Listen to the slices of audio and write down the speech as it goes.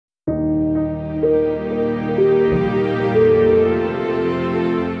Ladies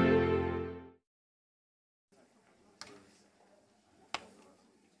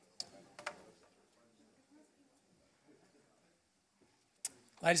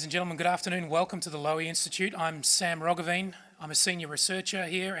and gentlemen, good afternoon. Welcome to the Lowy Institute. I'm Sam Roggeveen. I'm a senior researcher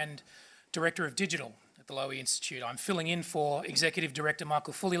here and Director of Digital at the Lowy Institute. I'm filling in for Executive Director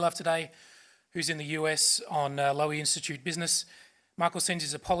Michael Fullilove today, who's in the US on Lowy Institute business. Michael sends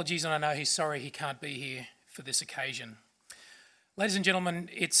his apologies, and I know he's sorry he can't be here for this occasion. Ladies and gentlemen,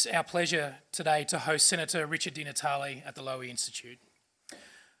 it's our pleasure today to host Senator Richard Di Natale at the Lowy Institute.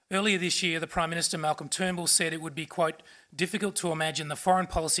 Earlier this year, the Prime Minister Malcolm Turnbull said it would be, quote, difficult to imagine the foreign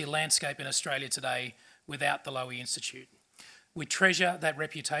policy landscape in Australia today without the Lowy Institute. We treasure that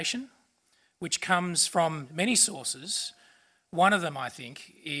reputation, which comes from many sources. One of them, I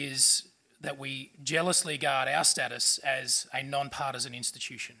think, is that we jealously guard our status as a non-partisan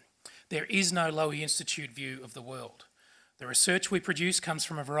institution. There is no Lowy Institute view of the world. The research we produce comes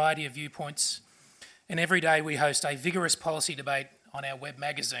from a variety of viewpoints, and every day we host a vigorous policy debate on our web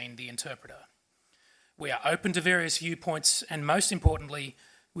magazine, The Interpreter. We are open to various viewpoints, and most importantly,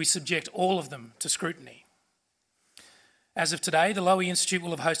 we subject all of them to scrutiny. As of today, the Lowy Institute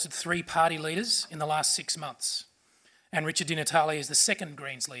will have hosted 3 party leaders in the last 6 months, and Richard Di Natale is the second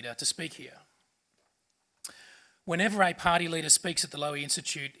Greens leader to speak here. Whenever a party leader speaks at the Lowy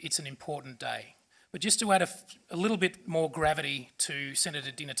Institute, it's an important day. But just to add a little bit more gravity to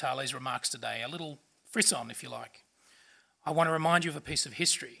Senator Di Natale's remarks today, a little frisson, if you like, I want to remind you of a piece of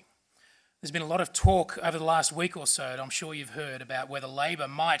history. There's been a lot of talk over the last week or so, and I'm sure you've heard, about whether Labor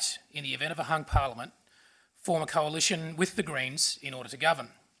might, in the event of a hung parliament, form a coalition with the Greens in order to govern.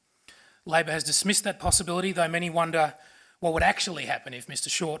 Labor has dismissed that possibility, though many wonder what would actually happen if Mr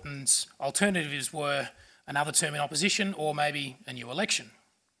Shorten's alternatives were another term in opposition or maybe a new election.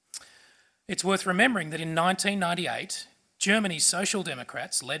 It's worth remembering that in 1998, Germany's Social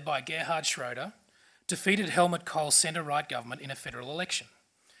Democrats, led by Gerhard Schröder, defeated Helmut Kohl's centre-right government in a federal election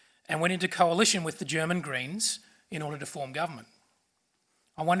and went into coalition with the German Greens in order to form government.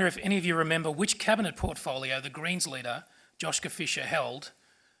 I wonder if any of you remember which cabinet portfolio the Greens leader, Joschka Fischer, held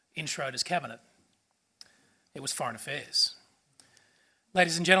in Schröder's cabinet. It was Foreign Affairs.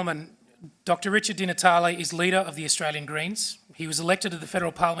 Ladies and gentlemen, Dr Richard Di Natale is leader of the Australian Greens. He was elected to the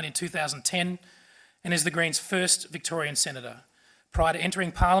federal parliament in 2010 and is the Greens' first Victorian senator. Prior to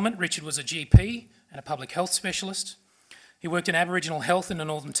entering Parliament, Richard was a GP and a public health specialist. He worked in Aboriginal health in the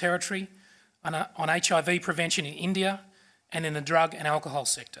Northern Territory, on HIV prevention in India, and in the drug and alcohol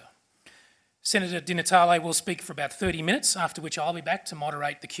sector. Senator Di Natale will speak for about 30 minutes, after which I'll be back to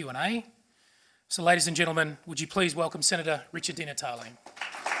moderate the Q&A. So ladies and gentlemen, would you please welcome Senator Richard Di Natale.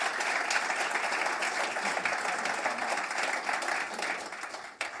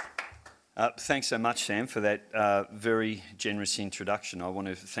 Thanks so much, Sam, for that very generous introduction. I want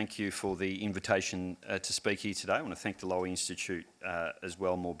to thank you for the invitation to speak here today. I want to thank the Lowy Institute as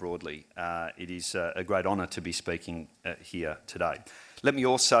well more broadly. It is a great honour to be speaking here today. Let me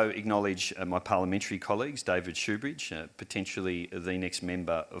also acknowledge my parliamentary colleagues, David Shoebridge, potentially the next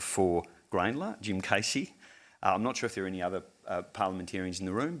member for Grainler, Jim Casey. I'm not sure if there are any other parliamentarians in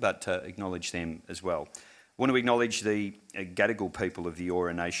the room, but acknowledge them as well. I want to acknowledge the Gadigal people of the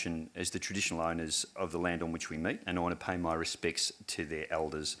Eora Nation as the traditional owners of the land on which we meet, and I want to pay my respects to their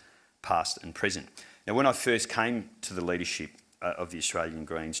elders, past and present. Now, when I first came to the leadership of the Australian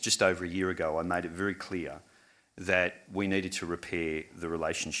Greens just over a year ago, I made it very clear that we needed to repair the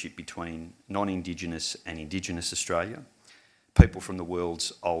relationship between non-Indigenous and Indigenous Australia, people from the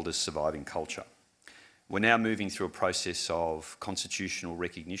world's oldest surviving culture. We're now moving through a process of constitutional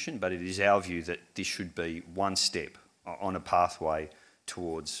recognition, but it is our view that this should be one step on a pathway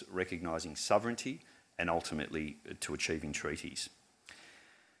towards recognising sovereignty and ultimately to achieving treaties.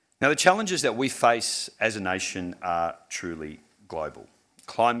 Now, the challenges that we face as a nation are truly global.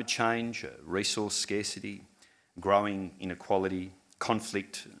 Climate change, resource scarcity, growing inequality,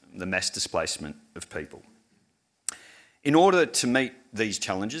 conflict, the mass displacement of people. In order to meet these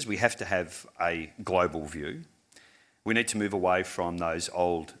challenges, we have to have a global view. We need to move away from those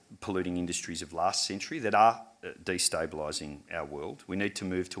old polluting industries of last century that are destabilising our world. We need to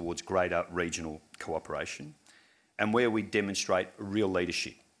move towards greater regional cooperation and where we demonstrate real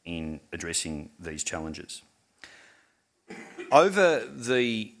leadership in addressing these challenges. Over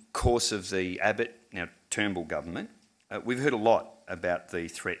the course of the Abbott, now Turnbull government, we've heard a lot about the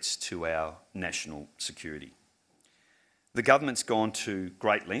threats to our national security. The government's gone to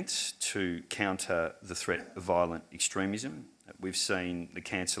great lengths to counter the threat of violent extremism. We've seen the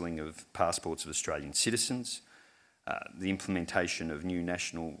cancelling of passports of Australian citizens. the implementation of new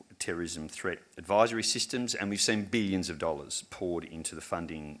national terrorism threat advisory systems, and we've seen billions of dollars poured into the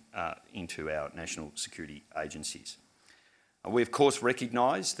funding into our national security agencies. We of course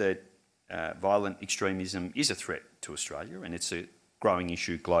recognise that violent extremism is a threat to Australia, and it's a growing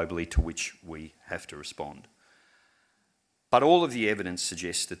issue globally to which we have to respond. But all of the evidence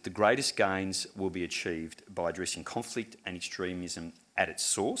suggests that the greatest gains will be achieved by addressing conflict and extremism at its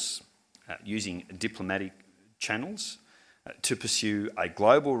source, using diplomatic channels to pursue a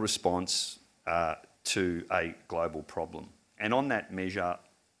global response to a global problem. And on that measure,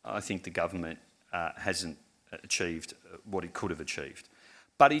 I think the government hasn't achieved what it could have achieved.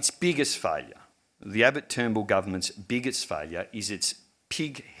 But its biggest failure, the Abbott-Turnbull government's biggest failure, is its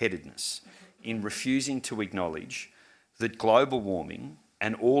pig-headedness in refusing to acknowledge that global warming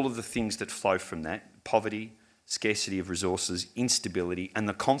and all of the things that flow from that, poverty, scarcity of resources, instability, and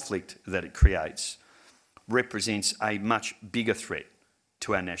the conflict that it creates, represents a much bigger threat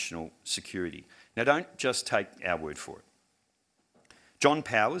to our national security. Now, don't just take our word for it. John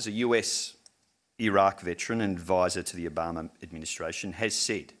Powers, a US Iraq veteran and advisor to the Obama administration, has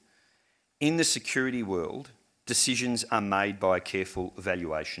said, in the security world, decisions are made by a careful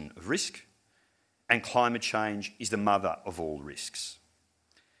evaluation of risk, and climate change is the mother of all risks.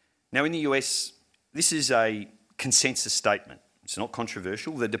 Now, in the US, this is a consensus statement. It's not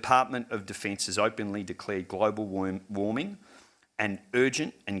controversial. The Department of Defence has openly declared global warming an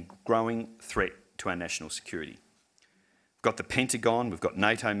urgent and growing threat to our national security. We've got the Pentagon, we've got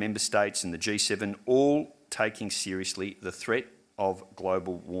NATO member states and the G7 all taking seriously the threat of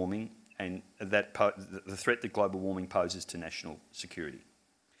global warming and the threat that global warming poses to national security.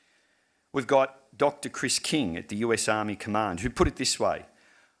 We've got Dr. Chris King at the US Army Command, who put it this way: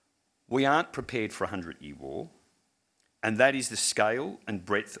 we aren't prepared for a 100-year war, and that is the scale and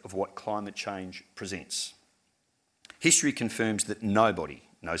breadth of what climate change presents. History confirms that nobody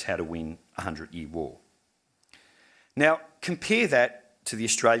knows how to win a 100-year war. Now, compare that to the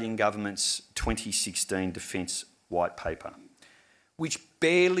Australian government's 2016 Defence White Paper, which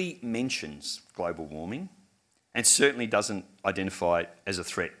barely mentions global warming and certainly doesn't identify it as a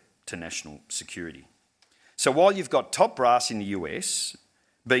threat to national security. So while you've got top brass in the US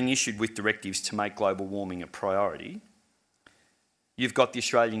being issued with directives to make global warming a priority, you've got the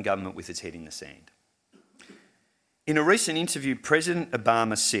Australian government with its head in the sand. In a recent interview, President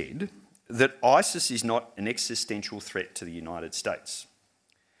Obama said that ISIS is not an existential threat to the United States.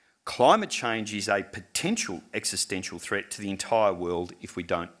 Climate change is a potential existential threat to the entire world if we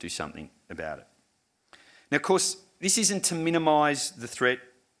don't do something about it. Now, of course, this isn't to minimise the threat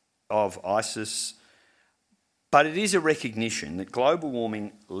of ISIS, but it is a recognition that global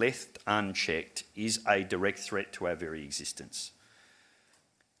warming, left unchecked, is a direct threat to our very existence.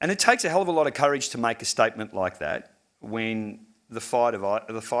 And it takes a hell of a lot of courage to make a statement like that when the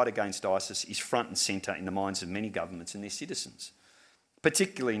fight against ISIS is front and centre in the minds of many governments and their citizens,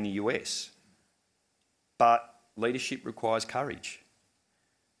 particularly in the US. But leadership requires courage.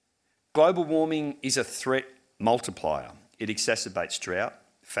 Global warming is a threat multiplier. It exacerbates drought,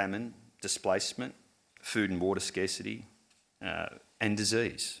 famine, displacement, food and water scarcity, and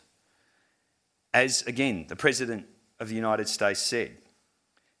disease. As, again, the President of the United States said,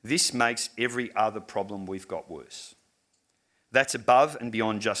 this makes every other problem we've got worse. That's above and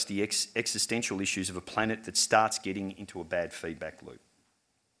beyond just the existential issues of a planet that starts getting into a bad feedback loop.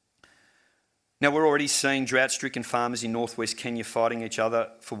 Now, we're already seeing drought-stricken farmers in northwest Kenya fighting each other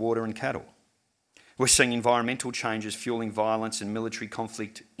for water and cattle. We're seeing environmental changes fueling violence and military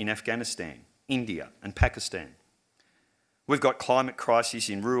conflict in Afghanistan, India and Pakistan. We've got climate crises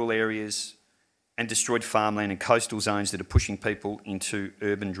in rural areas and destroyed farmland and coastal zones that are pushing people into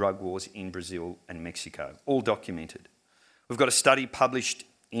urban drug wars in Brazil and Mexico, all documented. We've got a study published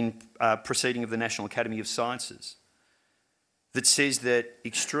in Proceeding of the National Academy of Sciences that says that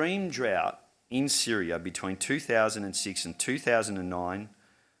extreme drought in Syria between 2006 and 2009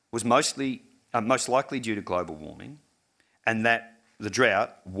 was most likely due to global warming, and that the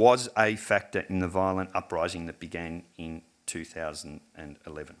drought was a factor in the violent uprising that began in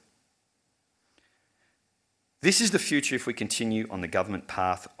 2011. This is the future if we continue on the government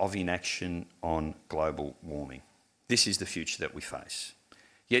path of inaction on global warming. This is the future that we face.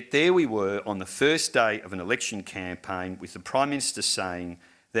 Yet there we were on the first day of an election campaign with the Prime Minister saying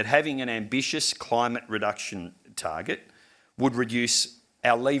that having an ambitious climate reduction target would reduce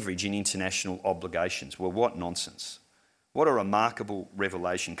our leverage in international obligations. Well, what nonsense. What a remarkable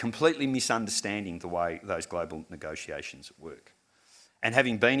revelation, completely misunderstanding the way those global negotiations work. And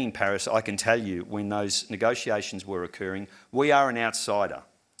having been in Paris, I can tell you when those negotiations were occurring, we are an outsider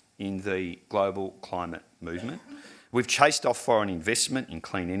in the global climate movement. We've chased off foreign investment in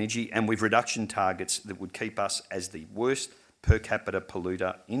clean energy, and we've reduction targets that would keep us as the worst per capita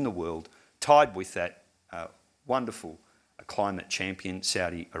polluter in the world, tied with that wonderful climate champion,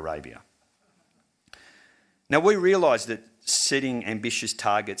 Saudi Arabia. Now, we realise that setting ambitious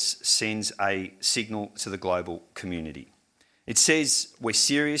targets sends a signal to the global community. It says we're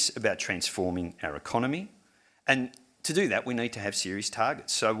serious about transforming our economy, and to do that, we need to have serious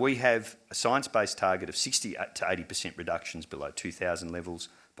targets. So we have a science-based target of 60 to 80% reductions below 2000 levels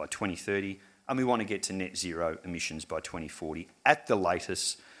by 2030, and we want to get to net zero emissions by 2040 at the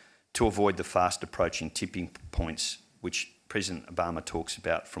latest to avoid the fast approaching tipping points which President Obama talks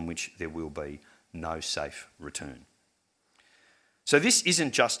about, from which there will be no safe return. So this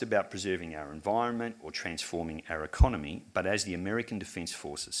isn't just about preserving our environment or transforming our economy, but as the American Defence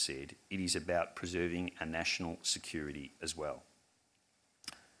Forces said, it is about preserving our national security as well.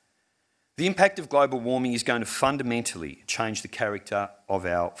 The impact of global warming is going to fundamentally change the character of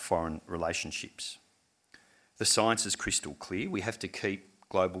our foreign relationships. The science is crystal clear. We have to keep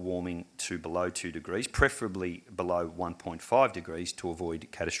global warming to below 2 degrees, preferably below 1.5 degrees, to avoid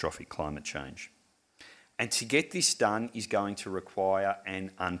catastrophic climate change. And to get this done is going to require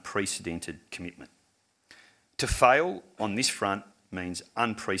an unprecedented commitment. To fail on this front means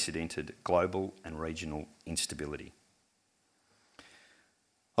unprecedented global and regional instability.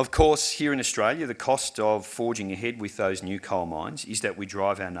 Of course, here in Australia, the cost of forging ahead with those new coal mines is that we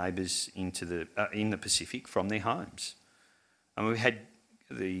drive our neighbours in the Pacific from their homes. And we had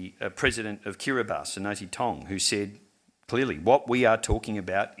the president of Kiribati, Natale Tong, who said clearly what we are talking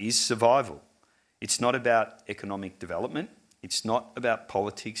about is survival. It's not about economic development, it's not about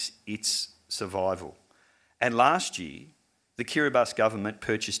politics, it's survival. And last year, the Kiribati government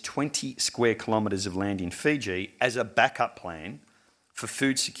purchased 20 square kilometres of land in Fiji as a backup plan for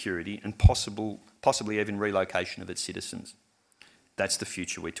food security and possibly even relocation of its citizens. That's the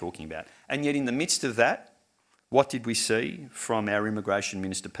future we're talking about. And yet in the midst of that, what did we see from our Immigration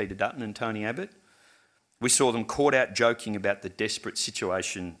Minister Peter Dutton and Tony Abbott? We saw them caught out joking about the desperate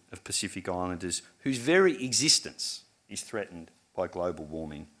situation of Pacific Islanders whose very existence is threatened by global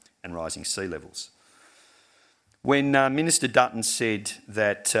warming and rising sea levels. When Minister Dutton said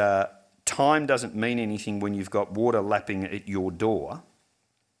that time doesn't mean anything when you've got water lapping at your door,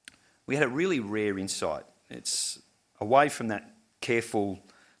 we had a really rare insight. It's away from that careful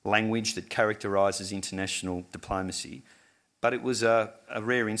language that characterises international diplomacy, but it was a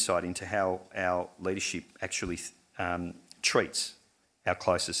rare insight into how our leadership actually treats our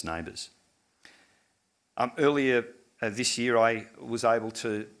closest neighbours. Earlier this year, I was able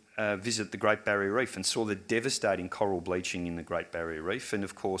to visit the Great Barrier Reef and saw the devastating coral bleaching in the Great Barrier Reef, and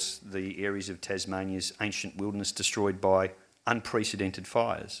of course the areas of Tasmania's ancient wilderness destroyed by unprecedented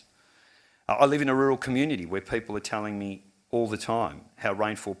fires. I live in a rural community where people are telling me all the time how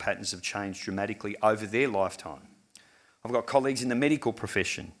rainfall patterns have changed dramatically over their lifetime. I've got colleagues in the medical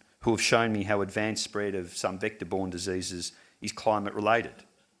profession who have shown me how advanced spread of some vector-borne diseases is climate-related.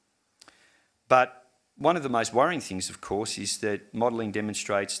 But one of the most worrying things, of course, is that modelling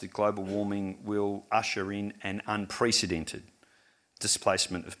demonstrates that global warming will usher in an unprecedented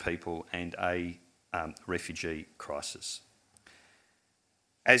displacement of people and a refugee crisis.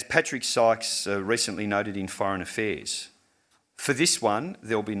 As Patrick Sykes recently noted in Foreign Affairs, for this one,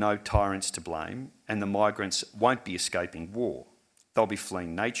 there'll be no tyrants to blame, and the migrants won't be escaping war. They'll be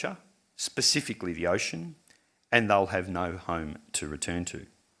fleeing nature, specifically the ocean, and they'll have no home to return to.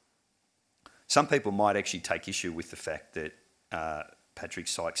 Some people might actually take issue with the fact that Patrick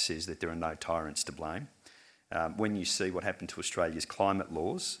Sykes says that there are no tyrants to blame. When you see what happened to Australia's climate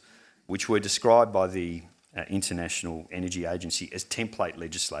laws, which were described by the International Energy Agency as template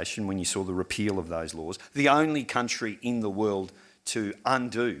legislation, when you saw the repeal of those laws, the only country in the world to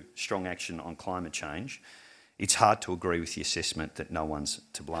undo strong action on climate change, it's hard to agree with the assessment that no one's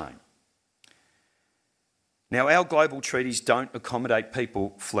to blame. Now, our global treaties don't accommodate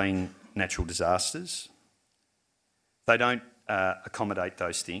people fleeing natural disasters. They don't accommodate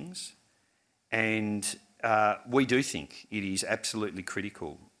those things. And we do think it is absolutely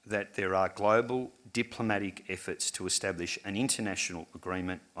critical that there are global diplomatic efforts to establish an international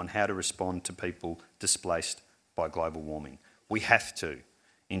agreement on how to respond to people displaced by global warming. We have to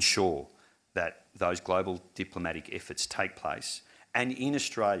ensure that those global diplomatic efforts take place. And in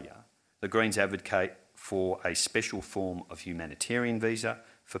Australia, the Greens advocate for a special form of humanitarian visa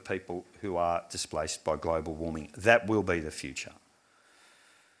for people who are displaced by global warming. That will be the future.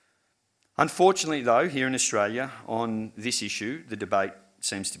 Unfortunately, though, here in Australia, on this issue, the debate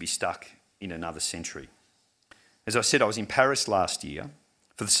seems to be stuck in another century. As I said, I was in Paris last year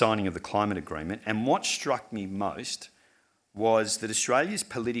for for the signing of the climate agreement. And what struck me most was that Australia's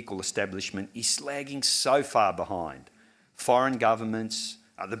political establishment is lagging so far behind foreign governments,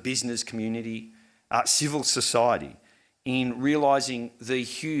 the business community, civil society in realising the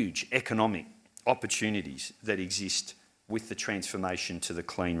huge economic opportunities that exist with the transformation to the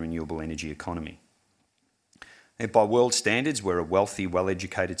clean, renewable energy economy. And by world standards, we're a wealthy,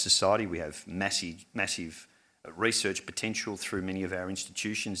 well-educated society. We have massive research potential through many of our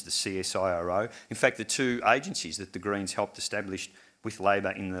institutions, the CSIRO. In fact, the two agencies that the Greens helped establish with Labor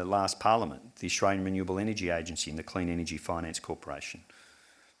in the last parliament, the Australian Renewable Energy Agency and the Clean Energy Finance Corporation.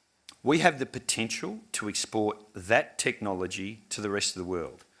 We have the potential to export that technology to the rest of the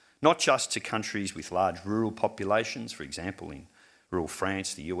world, not just to countries with large rural populations, for example, in rural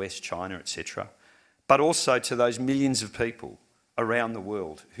France, the US, China, etc., but also to those millions of people around the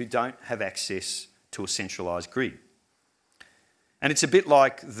world who don't have access to a centralised grid. And it's a bit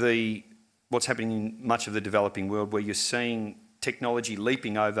like what's happening in much of the developing world, where you're seeing technology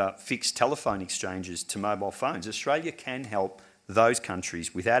leaping over fixed telephone exchanges to mobile phones. Australia can help those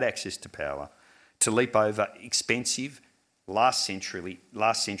countries without access to power to leap over expensive, last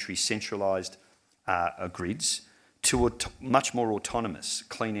century centralised grids to a much more autonomous,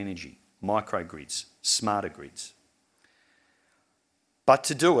 clean energy, microgrids, smarter grids. But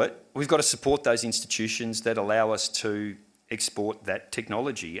to do it, we've got to support those institutions that allow us to export that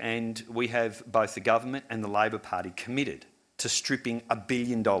technology. And we have both the government and the Labor Party committed to stripping $1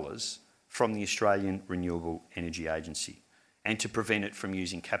 billion from the Australian Renewable Energy Agency and to prevent it from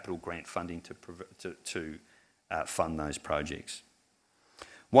using capital grant funding to fund those projects.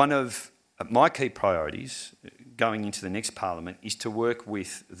 One of my key priorities going into the next parliament is to work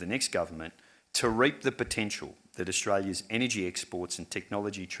with the next government to reap the potential that Australia's energy exports and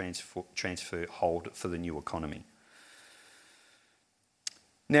technology transfer hold for the new economy.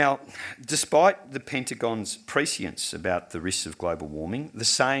 Now, despite the Pentagon's prescience about the risks of global warming, the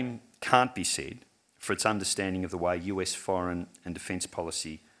same can't be said for its understanding of the way US foreign and defence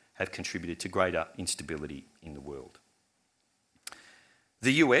policy have contributed to greater instability in the world.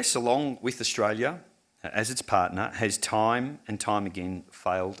 The US, along with Australia as its partner, has time and time again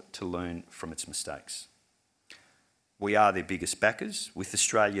failed to learn from its mistakes. We are their biggest backers, with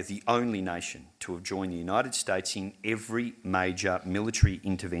Australia the only nation to have joined the United States in every major military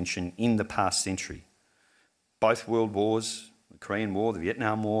intervention in the past century. Both world wars, the Korean War, the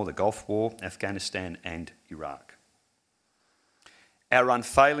Vietnam War, the Gulf War, Afghanistan and Iraq. Our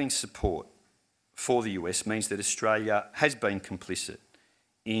unfailing support for the US means that Australia has been complicit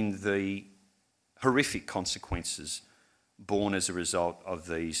in the horrific consequences born as a result of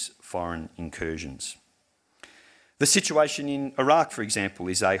these foreign incursions. The situation in Iraq, for example,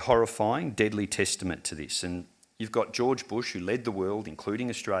 is a horrifying, deadly testament to this. And you've got George Bush, who led the world, including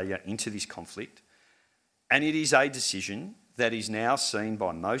Australia, into this conflict. And it is a decision that is now seen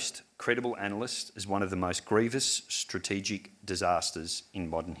by most credible analysts as one of the most grievous strategic disasters in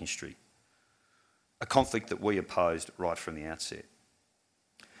modern history. A conflict that we opposed right from the outset.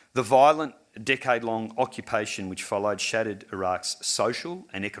 The violent, decade-long occupation which followed shattered Iraq's social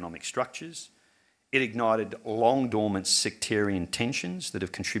and economic structures. It ignited long-dormant sectarian tensions that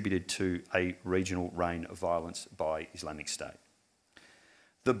have contributed to a regional reign of violence by Islamic State.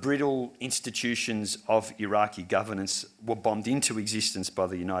 The brittle institutions of Iraqi governance were bombed into existence by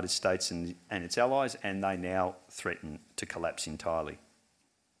the United States and its allies, and they now threaten to collapse entirely.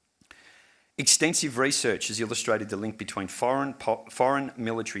 Extensive research has illustrated the link between foreign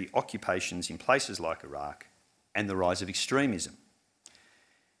military occupations in places like Iraq and the rise of extremism.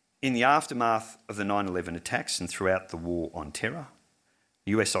 In the aftermath of the 9/11 attacks and throughout the war on terror,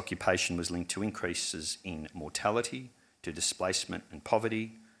 the US occupation was linked to increases in mortality, to displacement and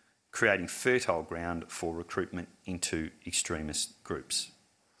poverty, creating fertile ground for recruitment into extremist groups.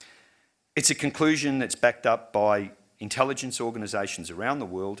 It's a conclusion that's backed up by intelligence organisations around the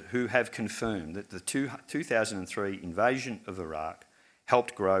world who have confirmed that the 2003 invasion of Iraq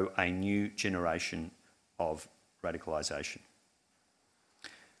helped grow a new generation of radicalisation.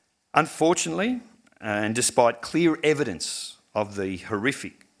 Unfortunately, and despite clear evidence of the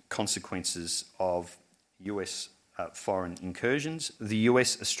horrific consequences of US foreign incursions, the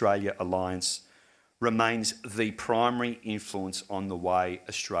US-Australia alliance remains the primary influence on the way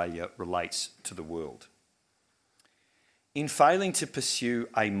Australia relates to the world. In failing to pursue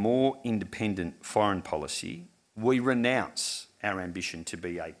a more independent foreign policy, we renounce our ambition to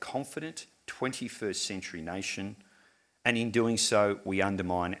be a confident 21st century nation, and in doing so, we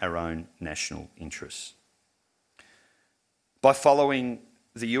undermine our own national interests. By following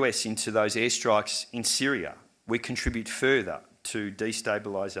the US into those airstrikes in Syria, we contribute further to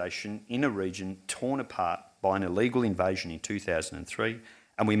destabilisation in a region torn apart by an illegal invasion in 2003,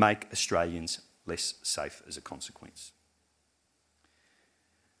 and we make Australians less safe as a consequence.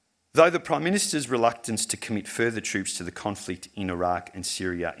 Though the Prime Minister's reluctance to commit further troops to the conflict in Iraq and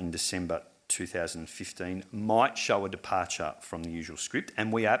Syria in December 2015 might show a departure from the usual script,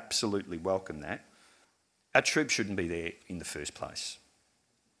 and we absolutely welcome that, our troops shouldn't be there in the first place.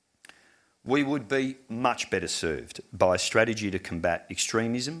 We would be much better served by a strategy to combat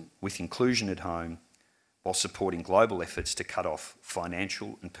extremism with inclusion at home while supporting global efforts to cut off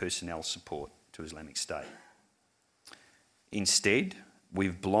financial and personnel support to Islamic State. Instead,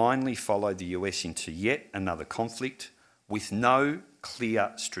 we've blindly followed the US into yet another conflict with no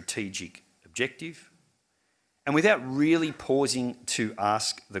clear strategic objective and without really pausing to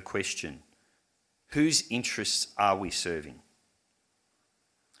ask the question, whose interests are we serving?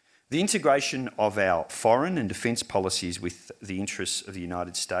 The integration of our foreign and defence policies with the interests of the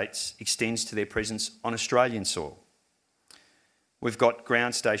United States extends to their presence on Australian soil. We've got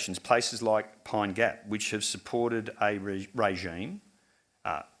ground stations, places like Pine Gap, which have supported a regime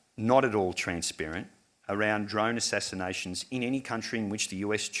not at all transparent around drone assassinations in any country in which the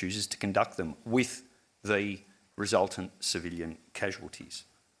US chooses to conduct them, with the resultant civilian casualties.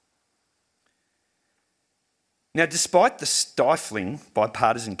 Now, despite the stifling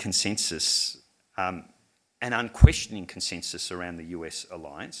bipartisan consensus and unquestioning consensus around the US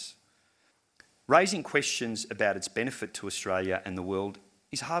alliance, raising questions about its benefit to Australia and the world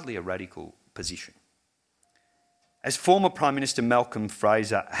is hardly a radical position. As former Prime Minister Malcolm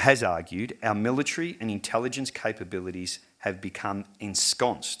Fraser has argued, our military and intelligence capabilities have become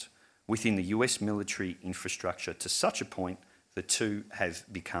ensconced within the US military infrastructure to such a point the two have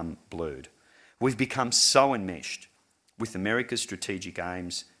become blurred. We've become so enmeshed with America's strategic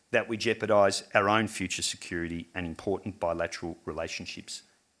aims that we jeopardise our own future security and important bilateral relationships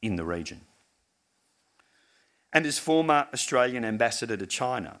in the region. And as former Australian ambassador to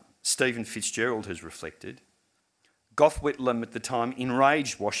China, Stephen Fitzgerald has reflected, Gough Whitlam at the time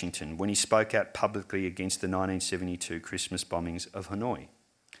enraged Washington when he spoke out publicly against the 1972 Christmas bombings of Hanoi.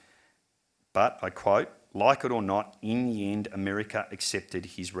 But, I quote, "Like it or not, in the end, America accepted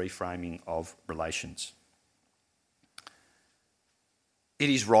his reframing of relations." It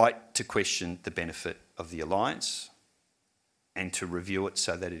is right to question the benefit of the alliance and to review it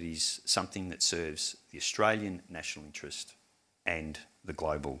so that it is something that serves the Australian national interest and the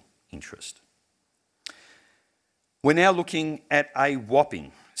global interest. We're now looking at a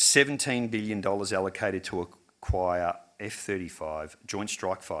whopping $17 billion allocated to acquire F-35 Joint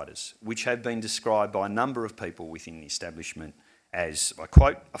Strike Fighters, which have been described by a number of people within the establishment as, I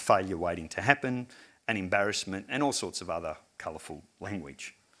quote, "a failure waiting to happen, an embarrassment," and all sorts of other colourful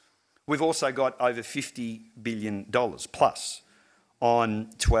language. We've also got over $50 billion plus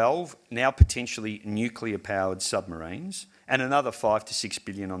on 12 now potentially nuclear-powered submarines and another $5 to $6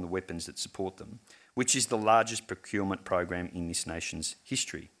 billion on the weapons that support them, which is the largest procurement program in this nation's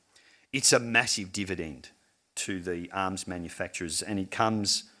history. It's a massive dividend to the arms manufacturers, and it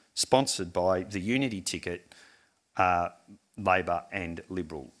comes sponsored by the unity ticket, Labor and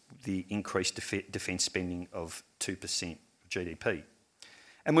Liberal, the increased defence spending of 2% of GDP.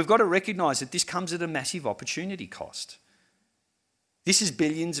 And we've got to recognise that this comes at a massive opportunity cost. This is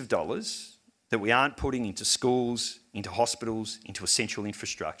billions of dollars that we aren't putting into schools, into hospitals, into essential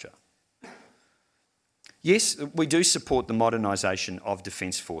infrastructure. Yes, we do support the modernisation of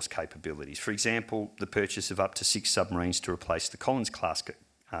Defence Force capabilities. For example, the purchase of up to 6 submarines to replace the Collins-class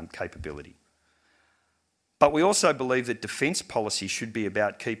capability. But we also believe that defence policy should be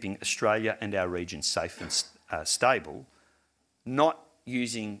about keeping Australia and our region safe and stable, not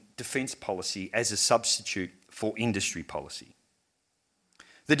using defence policy as a substitute for industry policy.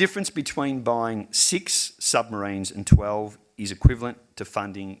 The difference between buying 6 submarines and 12 is equivalent to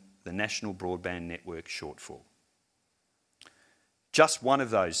funding the National Broadband Network shortfall. Just one of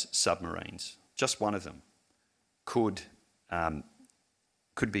those submarines, just one of them, could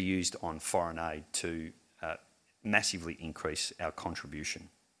be used on foreign aid to massively increase our contribution.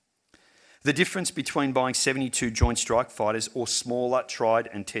 The difference between buying 72 Joint Strike Fighters or smaller, tried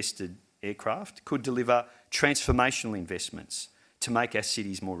and tested aircraft could deliver transformational investments to make our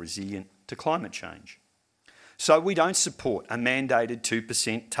cities more resilient to climate change. So we don't support a mandated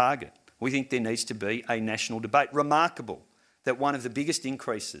 2% target. We think there needs to be a national debate. Remarkable that one of the biggest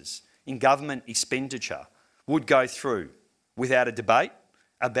increases in government expenditure would go through without a debate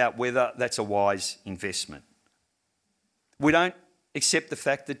about whether that's a wise investment. We don't accept the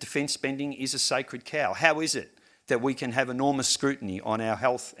fact that defence spending is a sacred cow. How is it that we can have enormous scrutiny on our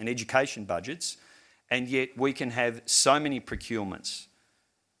health and education budgets and yet we can have so many procurements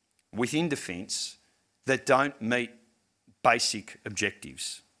within defence that don't meet basic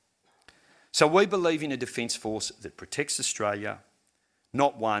objectives. So we believe in a defence force that protects Australia,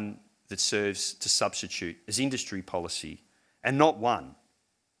 not one that serves to substitute as industry policy, and not one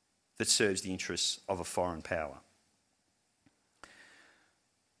that serves the interests of a foreign power.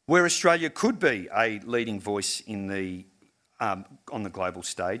 Where Australia could be a leading voice in on the global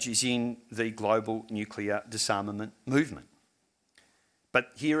stage is in the global nuclear disarmament movement.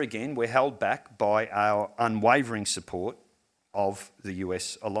 But here again, we're held back by our unwavering support of the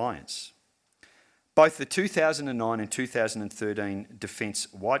US alliance. Both the 2009 and 2013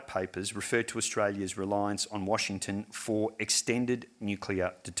 Defence White Papers refer to Australia's reliance on Washington for extended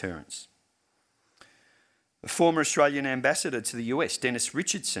nuclear deterrence. The former Australian ambassador to the US, Dennis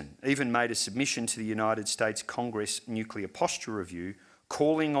Richardson, even made a submission to the United States Congress Nuclear Posture Review,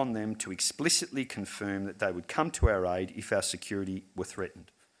 calling on them to explicitly confirm that they would come to our aid if our security were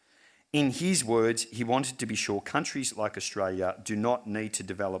threatened. In his words, he wanted to be sure countries like Australia do not need to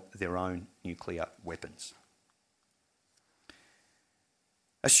develop their own nuclear weapons.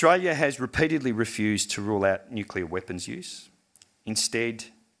 Australia has repeatedly refused to rule out nuclear weapons use, instead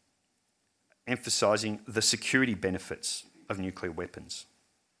emphasising the security benefits of nuclear weapons.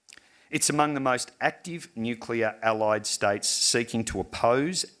 It's among the most active nuclear allied states seeking to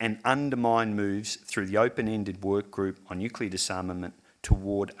oppose and undermine moves through the open-ended work group on nuclear disarmament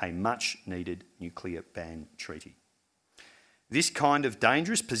toward a much-needed nuclear ban treaty. This kind of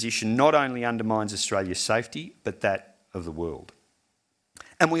dangerous position not only undermines Australia's safety, but that of the world.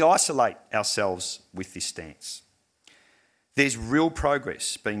 And we isolate ourselves with this stance. There's real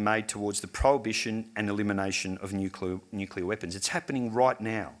progress being made towards the prohibition and elimination of nuclear weapons. It's happening right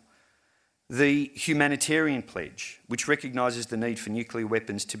now. The Humanitarian Pledge, which recognises the need for nuclear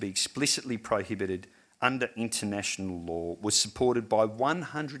weapons to be explicitly prohibited under international law, was supported by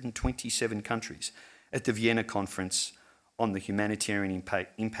 127 countries at the Vienna Conference on the humanitarian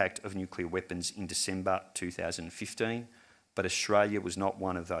impact of nuclear weapons in December 2015, but Australia was not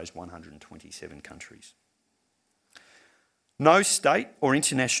one of those 127 countries. No state or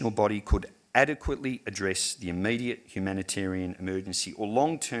international body could adequately address the immediate humanitarian emergency or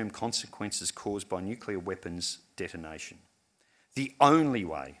long-term consequences caused by nuclear weapons detonation. The only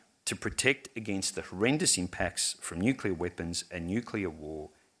way to protect against the horrendous impacts from nuclear weapons and nuclear war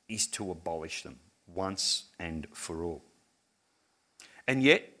is to abolish them once and for all. And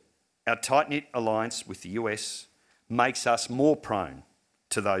yet, our tight-knit alliance with the US makes us more prone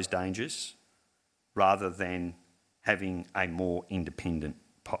to those dangers rather than having a more independent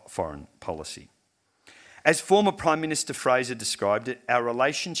foreign policy. As former Prime Minister Fraser described it, our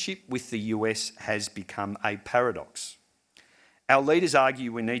relationship with the US has become a paradox. Our leaders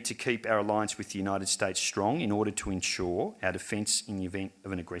argue we need to keep our alliance with the United States strong in order to ensure our defence in the event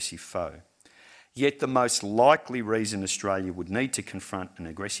of an aggressive foe. Yet the most likely reason Australia would need to confront an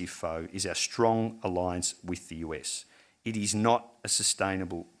aggressive foe is our strong alliance with the US. It is not a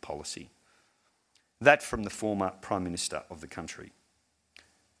sustainable policy. That from the former Prime Minister of the country.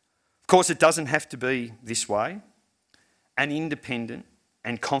 Of course, it doesn't have to be this way. An independent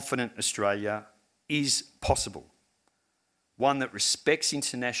and confident Australia is possible. One that respects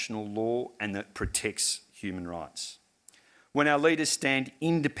international law and that protects human rights. When our leaders stand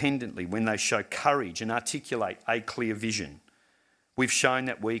independently, when they show courage and articulate a clear vision, we've shown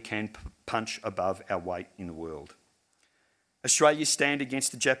that we can punch above our weight in the world. Australia's stand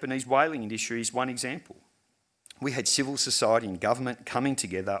against the Japanese whaling industry is one example. We had civil society and government coming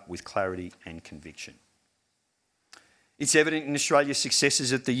together with clarity and conviction. It's evident in Australia's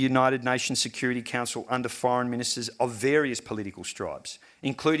successes at the United Nations Security Council under foreign ministers of various political stripes,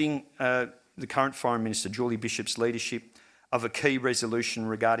 including the current Foreign Minister Julie Bishop's leadership of a key resolution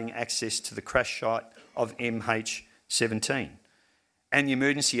regarding access to the crash site of MH17 and the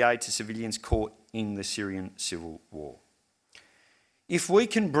emergency aid to civilians caught in the Syrian civil war. If we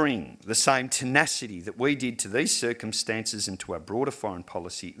can bring the same tenacity that we did to these circumstances and to our broader foreign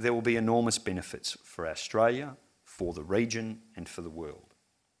policy, there will be enormous benefits for Australia, for the region and for the world.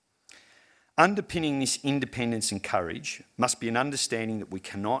 Underpinning this independence and courage must be an understanding that we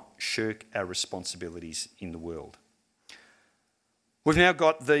cannot shirk our responsibilities in the world. We've now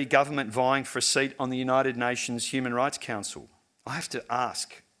got the government vying for a seat on the United Nations Human Rights Council. I have to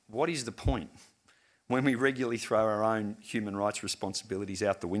ask, what is the point when we regularly throw our own human rights responsibilities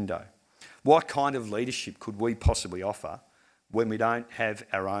out the window? What kind of leadership could we possibly offer when we don't have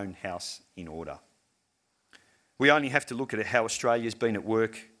our own house in order? We only have to look at how Australia's been at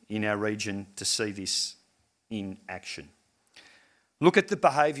work in our region to see this in action. Look at the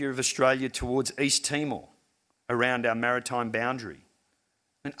behaviour of Australia towards East Timor around our maritime boundary.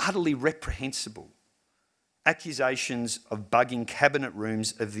 And utterly reprehensible. Accusations of bugging cabinet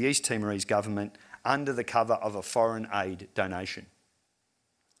rooms of the East Timorese government under the cover of a foreign aid donation.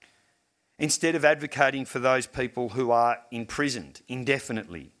 Instead of advocating for those people who are imprisoned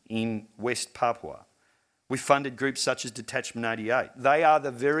indefinitely in West Papua, we funded groups such as Detachment 88. They are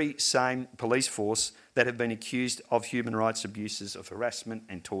the very same police force that have been accused of human rights abuses, of harassment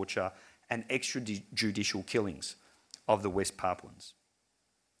and torture and extrajudicial killings of the West Papuans.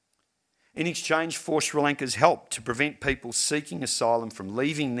 In exchange for Sri Lanka's help to prevent people seeking asylum from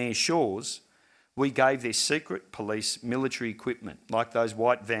leaving their shores, we gave their secret police military equipment, like those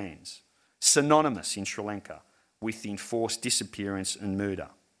white vans, synonymous in Sri Lanka with the enforced disappearance and murder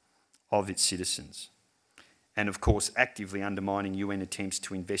of its citizens. And of course, actively undermining UN attempts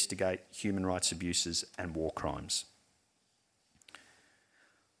to investigate human rights abuses and war crimes.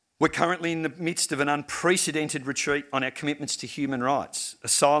 We're currently in the midst of an unprecedented retreat on our commitments to human rights,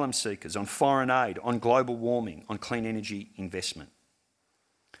 asylum seekers, on foreign aid, on global warming, on clean energy investment.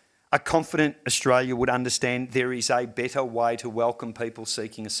 A confident Australia would understand there is a better way to welcome people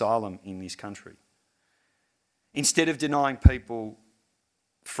seeking asylum in this country. Instead of denying people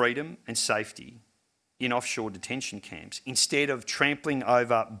freedom and safety in offshore detention camps, instead of trampling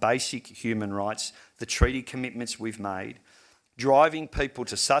over basic human rights, the treaty commitments we've made, driving people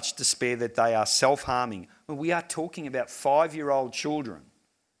to such despair that they are self-harming. Well, we are talking about 5-year-old children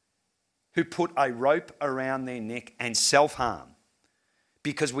who put a rope around their neck and self-harm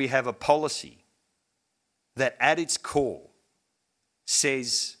because we have a policy that at its core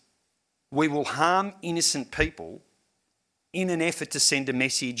says we will harm innocent people in an effort to send a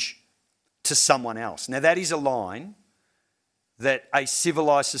message to someone else. Now, that is a line that a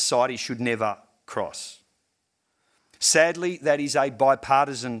civilised society should never cross. Sadly, that is a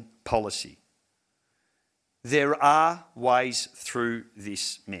bipartisan policy. There are ways through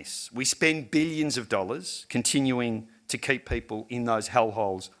this mess. We spend billions of dollars continuing to keep people in those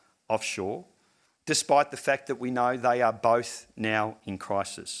hellholes offshore, despite the fact that we know they are both now in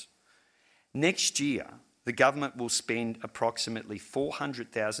crisis. Next year, the government will spend approximately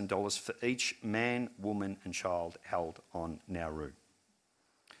 $400,000 for each man, woman and child held on Nauru.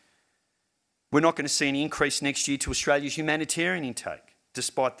 We're not going to see an increase next year to Australia's humanitarian intake,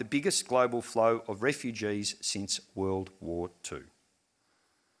 despite the biggest global flow of refugees since World War II.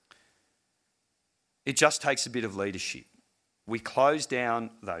 It just takes a bit of leadership. We close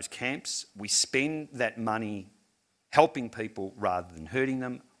down those camps. We spend that money helping people rather than hurting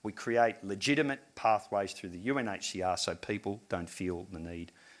them. We create legitimate pathways through the UNHCR so people don't feel the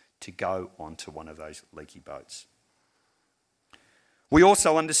need to go onto one of those leaky boats. We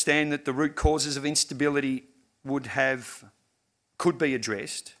also understand that the root causes of instability could be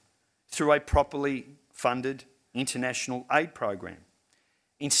addressed through a properly funded international aid program,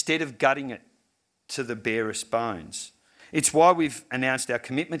 instead of gutting it to the barest bones. It's why we've announced our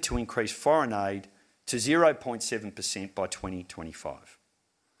commitment to increase foreign aid to 0.7% by 2025.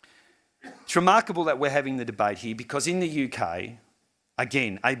 It's remarkable that we're having the debate here because in the UK,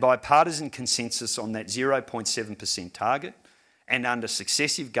 again, a bipartisan consensus on that 0.7% target, and under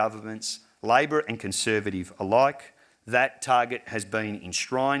successive governments, Labor and Conservative alike, that target has been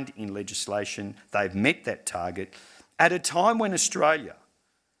enshrined in legislation. They've met that target at a time when Australia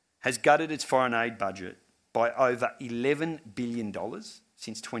has gutted its foreign aid budget by over $11 billion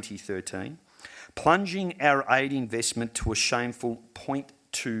since 2013, plunging our aid investment to a shameful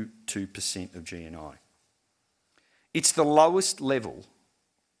 0.22% of GNI. It's the lowest level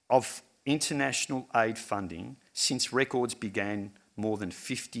of international aid funding since records began more than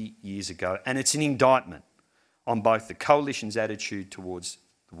 50 years ago, and it's an indictment on both the Coalition's attitude towards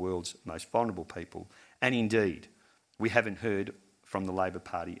the world's most vulnerable people, and indeed, we haven't heard from the Labor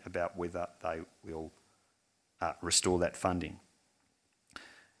Party about whether they will restore that funding.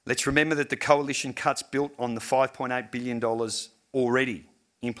 Let's remember that the Coalition cuts built on the $5.8 billion already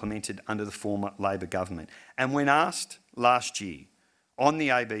implemented under the former Labor government. And when asked last year on the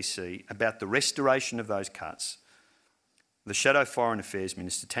ABC about the restoration of those cuts, the Shadow Foreign Affairs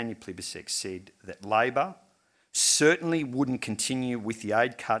Minister, Tanya Plibersek, said that Labor certainly wouldn't continue with the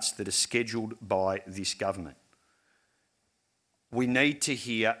aid cuts that are scheduled by this government. We need to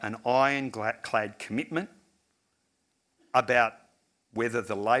hear an ironclad commitment about whether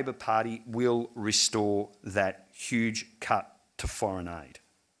the Labor Party will restore that huge cut to foreign aid.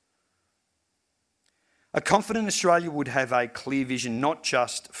 A confident Australia would have a clear vision not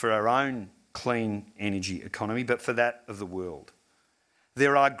just for our own clean energy economy, but for that of the world.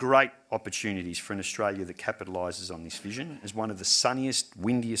 There are great opportunities for an Australia that capitalises on this vision. As one of the sunniest,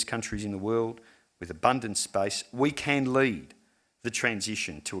 windiest countries in the world, with abundant space, we can lead the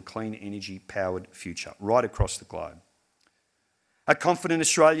transition to a clean energy-powered future right across the globe. A confident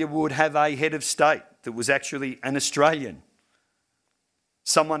Australia would have a head of state that was actually an Australian,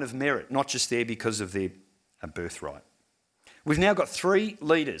 someone of merit, not just there because of their birthright. We've now got 3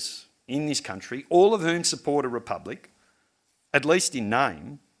 leaders in this country, all of whom support a republic, at least in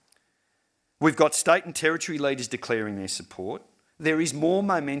name. We've got state and territory leaders declaring their support. There is more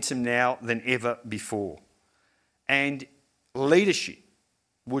momentum now than ever before. And leadership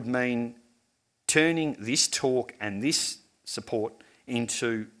would mean turning this talk and this support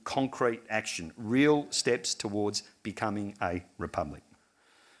into concrete action, real steps towards becoming a republic.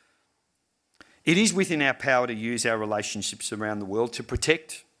 It is within our power to use our relationships around the world to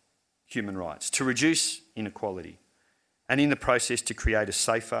protect human rights, to reduce inequality, and in the process to create a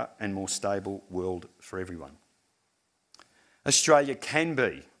safer and more stable world for everyone. Australia can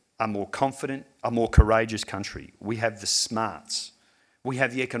be a more confident, a more courageous country. We have the smarts, we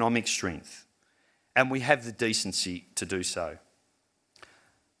have the economic strength, and we have the decency to do so.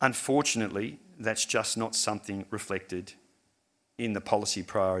 Unfortunately, that's just not something reflected in the policy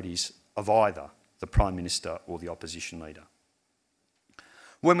priorities of either the Prime Minister or the opposition leader.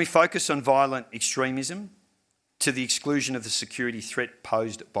 When we focus on violent extremism to the exclusion of the security threat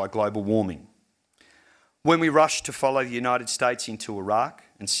posed by global warming, when we rush to follow the United States into Iraq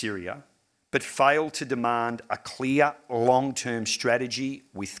and Syria, but fail to demand a clear long-term strategy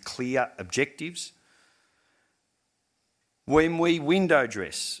with clear objectives, when we window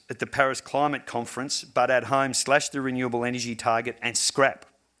dress at the Paris Climate Conference, but at home slash the renewable energy target and scrap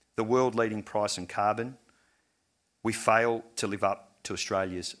the world-leading price on carbon, we fail to live up to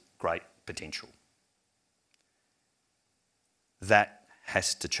Australia's great potential. That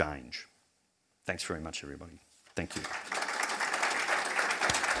has to change. Thanks very much, everybody. Thank you.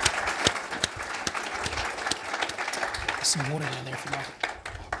 There's some water down there if you like.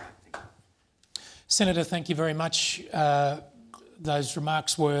 Senator, thank you very much. Those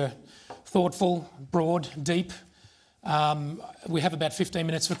remarks were thoughtful, broad, deep. We have about 15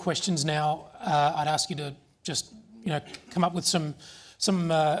 minutes for questions now. I'd ask you to just, come up with some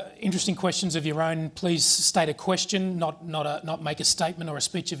interesting questions of your own. Please state a question, not make a statement or a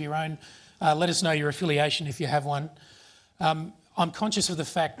speech of your own. Let us know your affiliation if you have one. I'm conscious of the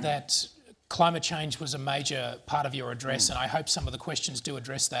fact that climate change was a major part of your address, and I hope some of the questions do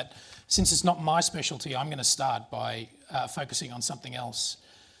address that. Since it's not my specialty, I'm going to start by focusing on something else.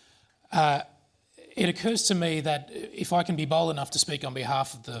 It occurs to me that if I can be bold enough to speak on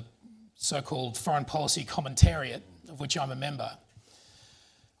behalf of the so-called foreign policy commentariat, of which I'm a member,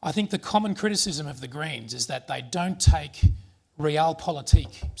 I think the common criticism of the Greens is that they don't take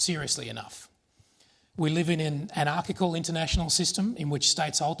realpolitik seriously enough. We live in an anarchical international system in which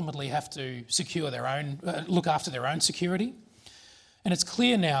states ultimately have to secure their own, look after their own security. And it's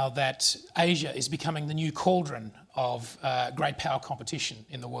clear now that Asia is becoming the new cauldron of great power competition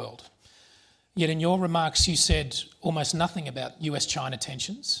in the world. Yet in your remarks, you said almost nothing about US-China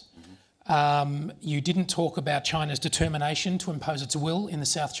tensions. You didn't talk about China's determination to impose its will in the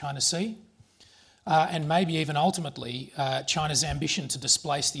South China Sea, and maybe even ultimately China's ambition to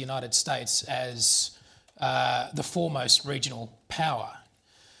displace the United States as the foremost regional power.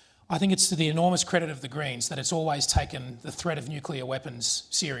 I think it's to the enormous credit of the Greens that it's always taken the threat of nuclear weapons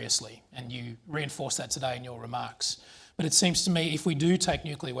seriously, and you reinforced that today in your remarks. But it seems to me if we do take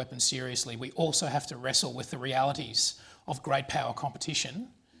nuclear weapons seriously, we also have to wrestle with the realities of great power competition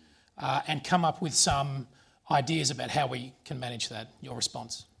and come up with some ideas about how we can manage that. Your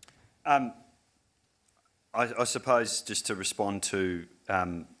response? I suppose just to respond to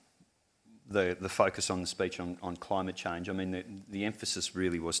the focus on the speech on climate change, I mean, the emphasis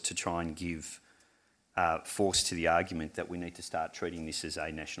really was to try and give force to the argument that we need to start treating this as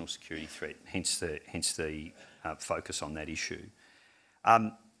a national security threat, hence the focus on that issue.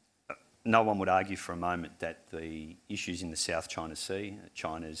 No one would argue for a moment that the issues in the South China Sea,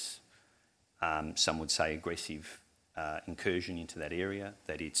 China's, some would say, aggressive incursion into that area,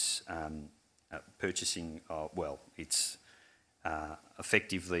 that it's purchasing, it's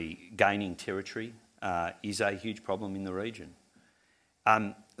effectively gaining territory, is a huge problem in the region.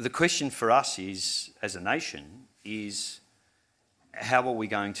 The question for us is, as a nation, is how are we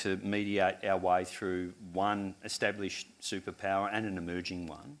going to mediate our way through one established superpower and an emerging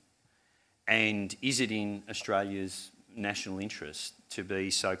one? And is it in Australia's national interest to be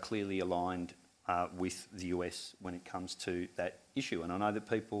so clearly aligned with the US when it comes to that issue? And I know that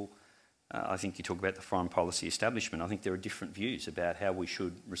people I think you talk about the foreign policy establishment. I think there are different views about how we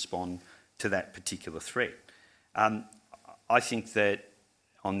should respond to that particular threat. I think that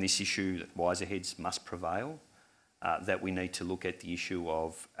on this issue, that wiser heads must prevail, that we need to look at the issue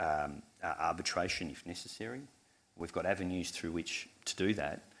of arbitration if necessary. We've got avenues through which to do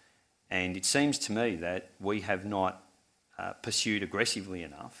that. And it seems to me that we have not pursued aggressively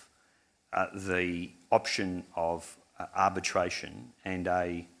enough the option of arbitration and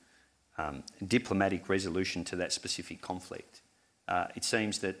a diplomatic resolution to that specific conflict. It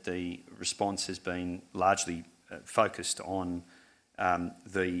seems that the response has been largely focused on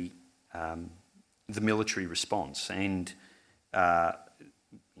the military response, and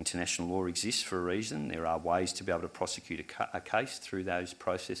international law exists for a reason. There are ways to be able to prosecute a case through those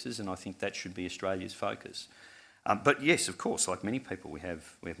processes, and I think that should be Australia's focus. But yes, of course, like many people, we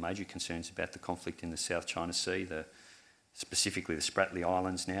have major concerns about the conflict in the South China Sea, specifically the Spratly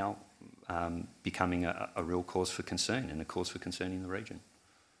Islands now becoming a real cause for concern, and a cause for concern in the region.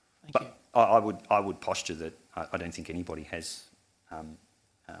 Thank you. I would posture that I don't think anybody has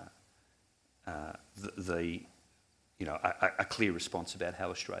a clear response about how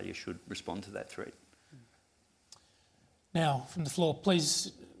Australia should respond to that threat. Now, from the floor,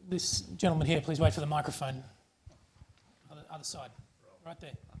 please, this gentleman here, please wait for the microphone. Other side, right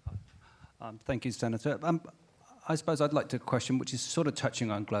there. Thank you, Senator. I suppose I'd like to question, which is sort of touching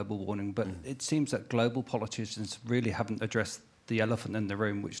on global warming, but it seems that global politicians really haven't addressed the elephant in the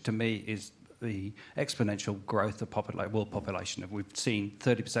room, which to me is the exponential growth of world population. We've seen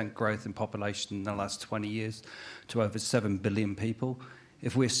 30% growth in population in the last 20 years to over 7 billion people.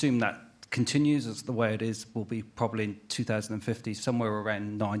 If we assume that continues as the way it is, we'll be probably in 2050 somewhere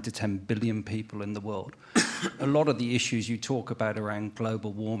around 9 to 10 billion people in the world. A lot of the issues you talk about around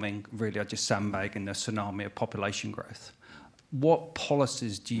global warming really are just sandbagging the tsunami of population growth. What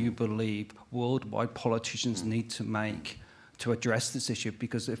policies do you believe worldwide politicians need to make to address this issue?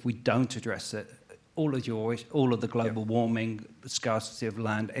 Because if we don't address it, all of the global warming, the scarcity of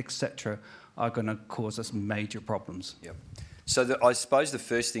land, etc., are going to cause us major problems. Yep. So I suppose the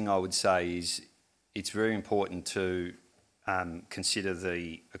first thing I would say is it's very important to consider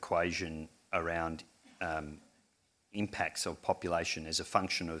the equation around impacts of population as a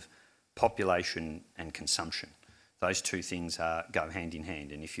function of population and consumption. Those two things go hand in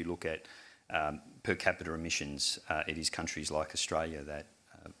hand. And if you look at per capita emissions, it is countries like Australia that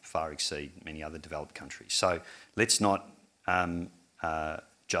far exceed many other developed countries. So let's not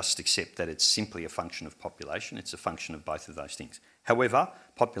just accept that it's simply a function of population. It's a function of both of those things. However,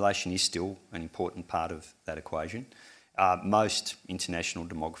 population is still an important part of that equation. Most international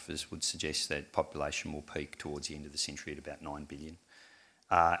demographers would suggest that population will peak towards the end of the century at about 9 billion,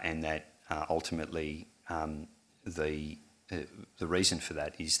 and that ultimately the reason for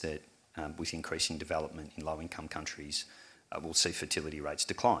that is that with increasing development in low-income countries, we'll see fertility rates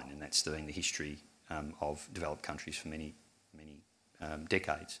decline, and that's been the history of developed countries for many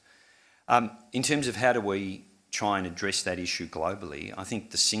decades. In terms of how do we try and address that issue globally, I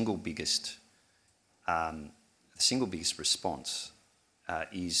think the single biggest response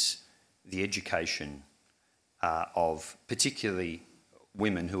is the education of particularly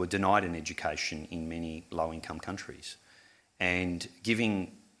women who are denied an education in many low-income countries, and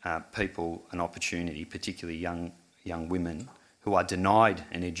giving people an opportunity, particularly young women who are denied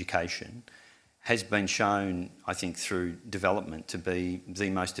an education, has been shown, I think, through development to be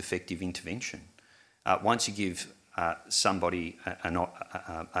the most effective intervention. Once you give somebody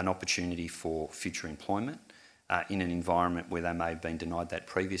an opportunity for future employment in an environment where they may have been denied that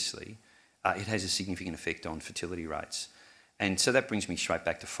previously, it has a significant effect on fertility rates. And so that brings me straight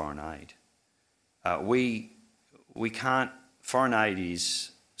back to foreign aid. We can't. Foreign aid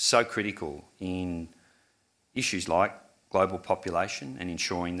is so critical in issues like global population and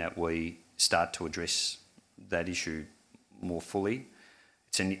ensuring that we start to address that issue more fully.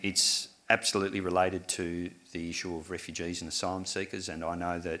 It's absolutely related to the issue of refugees and asylum seekers, and I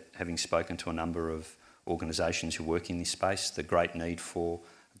know that, having spoken to a number of organisations who work in this space, the great need for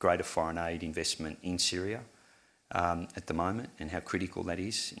greater foreign aid investment in Syria at the moment, and how critical that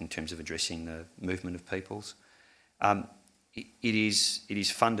is in terms of addressing the movement of peoples. It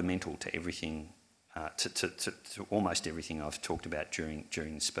is fundamental to everything, to almost everything I've talked about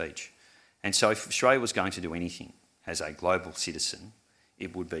during the speech. And so if Australia was going to do anything as a global citizen,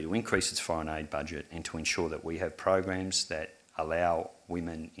 it would be to increase its foreign aid budget and to ensure that we have programs that allow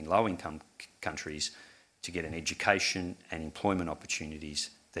women in low-income countries to get an education and employment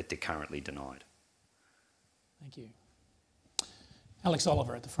opportunities that they're currently denied. Thank you. Alex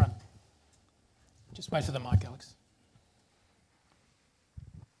Oliver at the front. Just wait for the mic, Alex.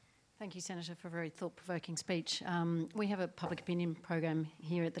 Thank you, Senator, for a very thought-provoking speech. We have a public opinion program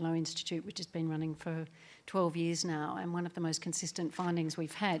here at the Lowy Institute which has been running for 12 years now, and one of the most consistent findings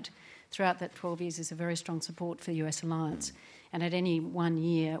we've had throughout that 12 years is a very strong support for the US alliance. And at any one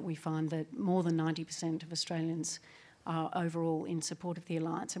year, we find that more than 90% of Australians are overall in support of the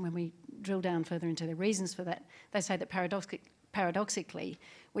alliance. And when we drill down further into the reasons for that, they say that paradoxically,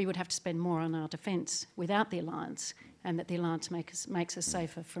 we would have to spend more on our defence without the alliance, and that the alliance makes us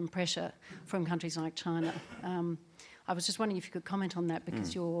safer from pressure from countries like China. I was just wondering if you could comment on that,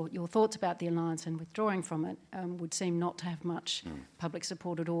 because your thoughts about the alliance and withdrawing from it would seem not to have much public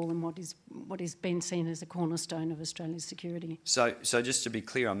support at all in what is been seen as a cornerstone of Australia's security. So just to be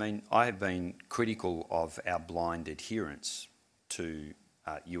clear, I mean, I have been critical of our blind adherence to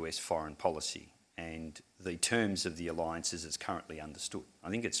US foreign policy and the terms of the alliance as it's currently understood.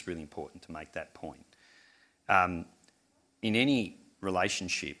 I think it's really important to make that point. In any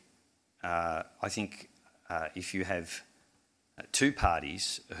relationship, I think if you have two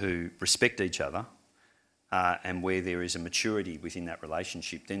parties who respect each other and where there is a maturity within that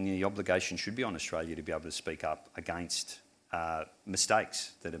relationship, then the obligation should be on Australia to be able to speak up against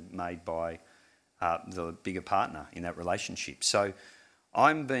mistakes that are made by the bigger partner in that relationship. So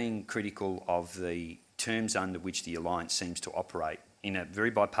I'm being critical of the terms under which the alliance seems to operate in a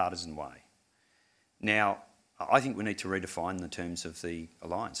very bipartisan way. Now, I think we need to redefine the terms of the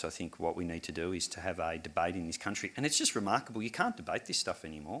alliance. I think what we need to do is to have a debate in this country. And it's just remarkable, you can't debate this stuff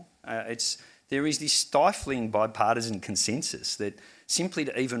anymore. There is this stifling bipartisan consensus that simply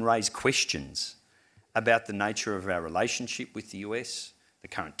to even raise questions about the nature of our relationship with the US, the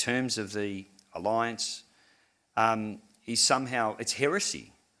current terms of the alliance, is somehow, it's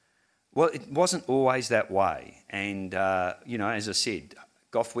heresy. Well, it wasn't always that way. And, you know, as I said,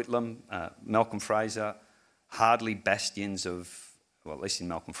 Gough Whitlam, Malcolm Fraser, hardly bastions of, well, at least in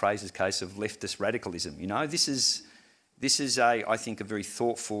Malcolm Fraser's case, of leftist radicalism. You know, this is I think, a very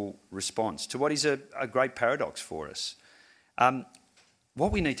thoughtful response to what is a great paradox for us.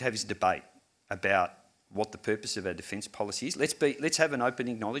 What we need to have is a debate about what the purpose of our defence policy is. Let's have an open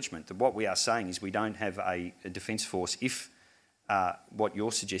acknowledgement that what we are saying is we don't have a defence force if what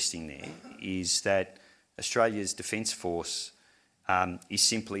you're suggesting there is that Australia's defence force is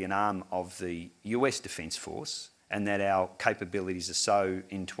simply an arm of the US Defence Force, and that our capabilities are so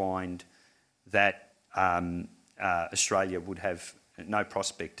entwined that Australia would have no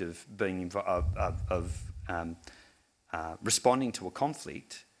prospect of being responding to a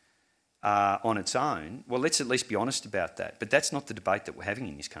conflict on its own. Well, let's at least be honest about that. But that's not the debate that we're having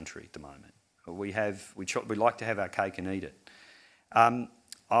in this country at the moment. We like to have our cake and eat it.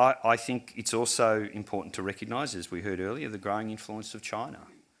 I think it's also important to recognise, as we heard earlier, the growing influence of China.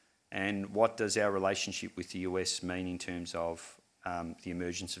 And what does our relationship with the US mean in terms of the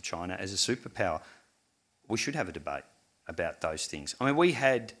emergence of China as a superpower? We should have a debate about those things. I mean, we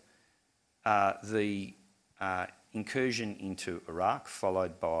had the incursion into Iraq,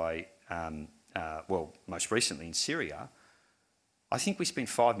 followed by, well, most recently in Syria. I think we spent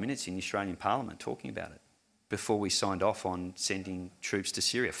 5 minutes in the Australian Parliament talking about it before we signed off on sending troops to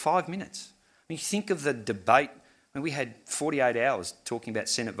Syria. 5 minutes. I mean, think of the debate. I mean, we had 48 hours talking about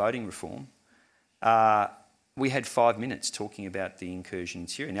Senate voting reform. We had 5 minutes talking about the incursion in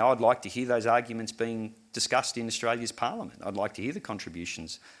Syria. Now, I'd like to hear those arguments being discussed in Australia's Parliament. I'd like to hear the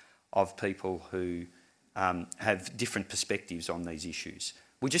contributions of people who have different perspectives on these issues.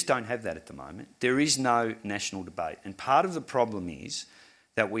 We just don't have that at the moment. There is no national debate. And part of the problem is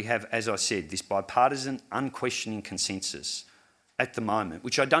that we have, as I said, this bipartisan, unquestioning consensus at the moment,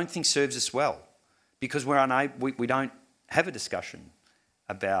 which I don't think serves us well, because we don't have a discussion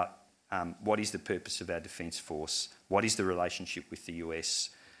about what is the purpose of our defence force, what is the relationship with the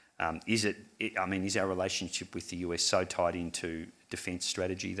US, is our relationship with the US so tied into defence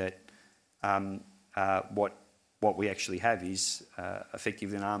strategy that what we actually have is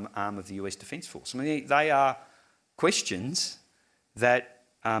effectively an arm of the US Defence Force. I mean, they are questions that,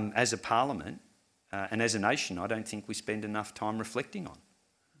 as a parliament and as a nation, I don't think we spend enough time reflecting on.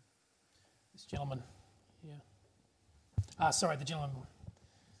 This gentleman, yeah. Sorry, the gentleman.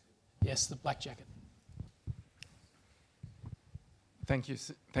 Yes, the black jacket. Thank you,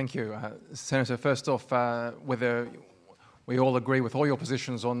 Senator. First off, whether we all agree with all your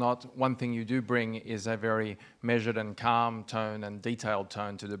positions or not, one thing you do bring is a very measured and calm tone and detailed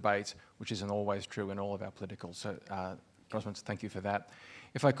tone to debate, which isn't always true in all of our political. So, thank you for that.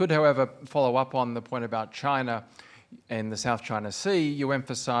 If I could, however, follow up on the point about China and the South China Sea, you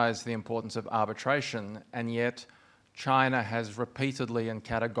emphasise the importance of arbitration, and yet China has repeatedly and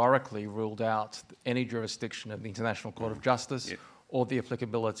categorically ruled out any jurisdiction of the International Court of Justice or the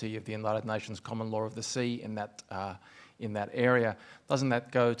applicability of the United Nations common law of the sea in that area. Doesn't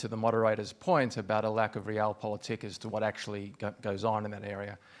that go to the moderator's point about a lack of realpolitik as to what actually goes on in that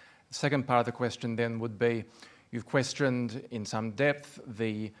area? The second part of the question then would be, you've questioned in some depth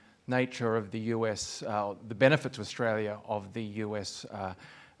the nature of the US, the benefit to Australia of the US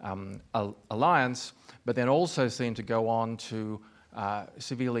alliance, but then also seem to go on to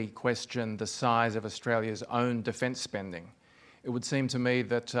severely question the size of Australia's own defence spending. It would seem to me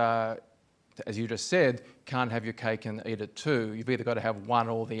that, as you just said, can't have your cake and eat it too. You've either got to have one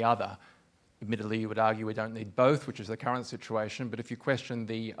or the other. Admittedly, you would argue we don't need both, which is the current situation, but if you question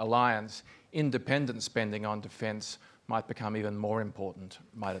the alliance, independent spending on defence might become even more important,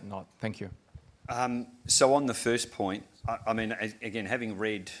 might it not? Thank you. So on the first point, I mean, again, having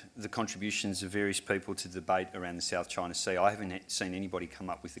read the contributions of various people to the debate around the South China Sea, I haven't seen anybody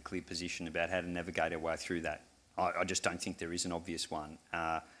come up with a clear position about how to navigate our way through that. I just don't think there is an obvious one.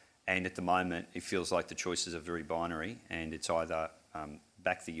 And at the moment, it feels like the choices are very binary, and it's either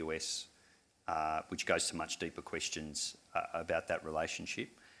back the US, which goes to much deeper questions about that relationship,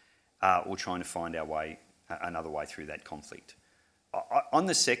 or trying to find our way, another way through that conflict. On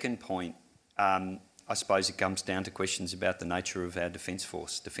the second point, I suppose it comes down to questions about the nature of our defence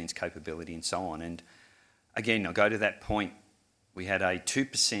force, defence capability and so on. And again, I'll go to that point. We had a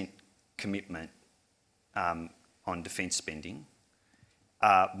 2% commitment on defence spending.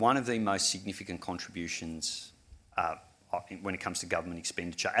 One of the most significant contributions when it comes to government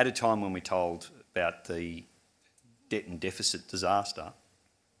expenditure, at a time when we're told about the debt and deficit disaster,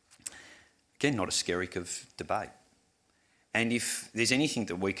 again, not a skerrick of debate. And if there's anything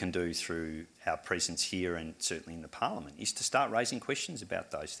that we can do through our presence here and certainly in the Parliament is to start raising questions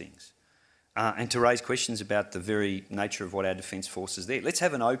about those things and to raise questions about the very nature of what our defence force is there. Let's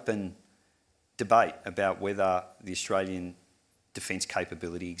have an open debate about whether the Australian defence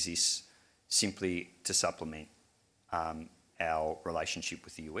capability exists simply to supplement our relationship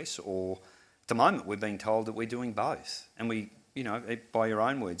with the US, or at the moment we're being told that we're doing both. And we, you know, by your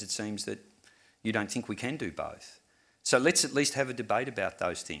own words, it seems that you don't think we can do both. So let's at least have a debate about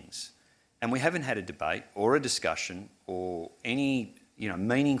those things. And we haven't had a debate or a discussion or any, you know,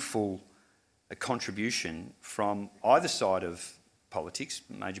 meaningful contribution from either side of politics,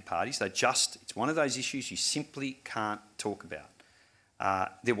 major parties. It's one of those issues you simply can't talk about.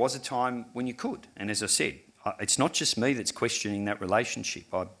 There was a time when you could, and as I said, it's not just me that's questioning that relationship.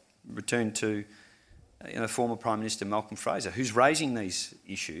 I return to former Prime Minister Malcolm Fraser, who's raising these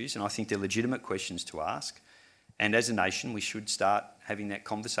issues, and I think they're legitimate questions to ask. And as a nation, we should start having that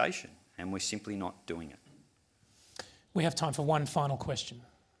conversation, and we're simply not doing it. We have time for one final question.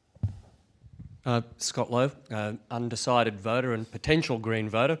 Scott Lowe, undecided voter and potential Green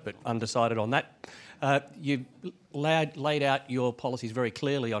voter, but undecided on that. You've laid out your policies very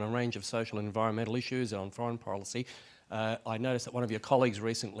clearly on a range of social and environmental issues and on foreign policy. I noticed that one of your colleagues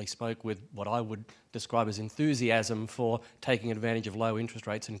recently spoke with what I would describe as enthusiasm for taking advantage of low interest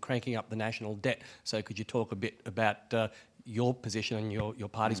rates and cranking up the national debt. So could you talk a bit about your position and your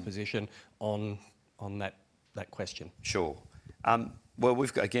party's position on that question? Sure. Well,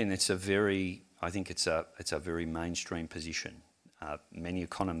 we've got, again, I think it's a very mainstream position. Many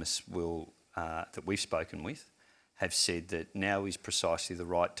economists that we've spoken with have said that now is precisely the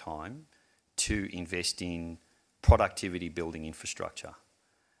right time to invest in productivity building infrastructure.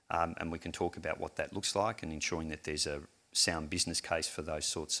 And we can talk about what that looks like and ensuring that there's a sound business case for those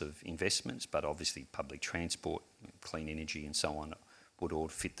sorts of investments, but obviously public transport, clean energy and so on would all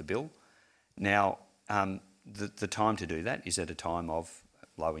fit the bill. Now, the time to do that is at a time of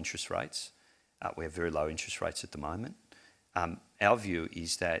low interest rates. We have very low interest rates at the moment. Our view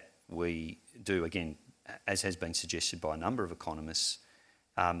is that we do, again, as has been suggested by a number of economists,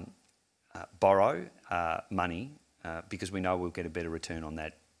 borrow money because we know we'll get a better return on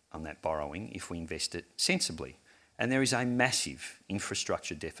that borrowing if we invest it sensibly. And there is a massive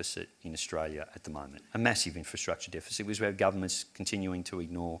infrastructure deficit in Australia at the moment, a massive infrastructure deficit because we have governments continuing to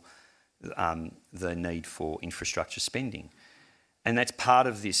ignore the need for infrastructure spending. And that's part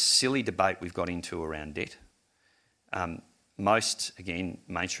of this silly debate we've got into around debt. Most, again,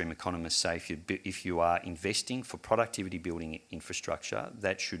 mainstream economists say if you are investing for productivity building infrastructure,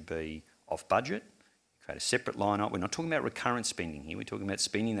 that should be off budget, create a separate line up. We're not talking about recurrent spending here. We're talking about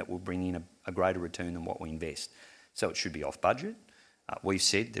spending that will bring in a greater return than what we invest. So it should be off budget. We've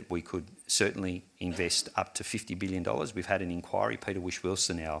said that we could certainly invest up to $50 billion. We've had an inquiry. Peter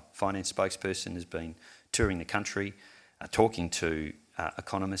Wish-Wilson, our finance spokesperson, has been touring the country, talking to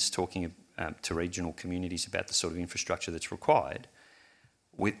economists, talking to regional communities about the sort of infrastructure that's required.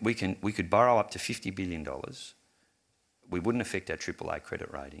 We could borrow up to $50 billion. we wouldn't affect our AAA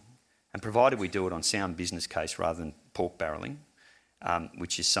credit rating, and provided we do it on sound business case rather than pork barrelling,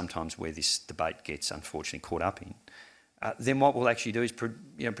 which is sometimes where this debate gets unfortunately caught up in, then what we'll actually do is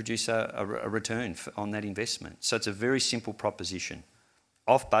produce a return on that investment. So it's a very simple proposition.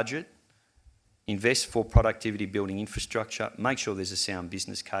 Off budget, invest for productivity building infrastructure, make sure there's a sound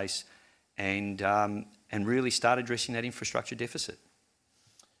business case, and really start addressing that infrastructure deficit.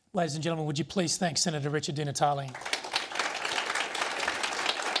 Ladies and gentlemen, would you please thank Senator Richard Di Natale.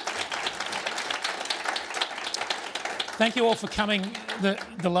 Thank you all for coming. The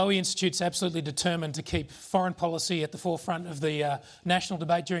Lowy Institute's absolutely determined to keep foreign policy at the forefront of the national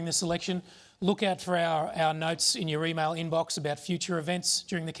debate during this election. Look out for our notes in your email inbox about future events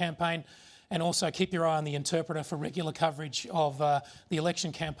during the campaign, and also keep your eye on the Interpreter for regular coverage of the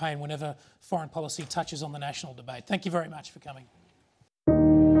election campaign whenever foreign policy touches on the national debate. Thank you very much for coming.